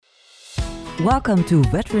Welcome to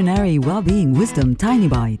Veterinary Wellbeing Wisdom Tiny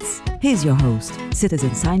Bites. Here's your host,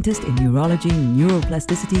 citizen scientist in neurology,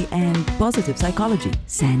 neuroplasticity, and positive psychology,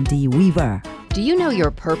 Sandy Weaver. Do you know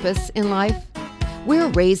your purpose in life? We're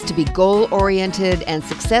raised to be goal-oriented and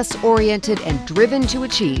success-oriented and driven to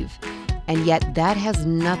achieve, and yet that has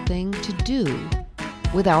nothing to do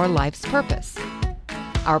with our life's purpose.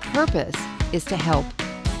 Our purpose is to help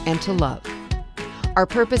and to love. Our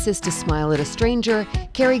purpose is to smile at a stranger,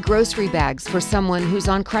 carry grocery bags for someone who's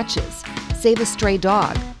on crutches, save a stray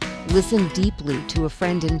dog, listen deeply to a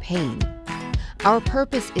friend in pain. Our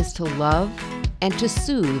purpose is to love and to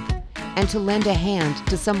soothe and to lend a hand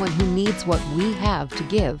to someone who needs what we have to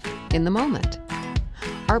give in the moment.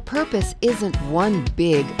 Our purpose isn't one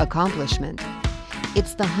big accomplishment.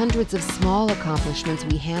 It's the hundreds of small accomplishments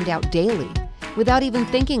we hand out daily without even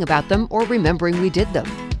thinking about them or remembering we did them.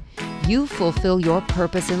 You fulfill your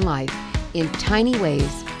purpose in life in tiny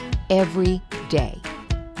ways every day.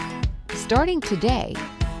 Starting today,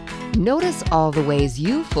 notice all the ways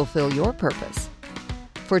you fulfill your purpose.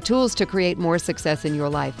 For tools to create more success in your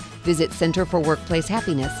life, visit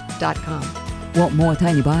centerforworkplacehappiness.com. Want more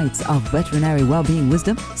tiny bites of veterinary well-being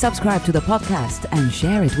wisdom? Subscribe to the podcast and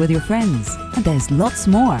share it with your friends. And there's lots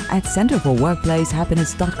more at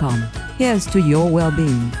centerforworkplacehappiness.com. Here's to your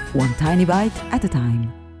well-being, one tiny bite at a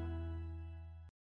time.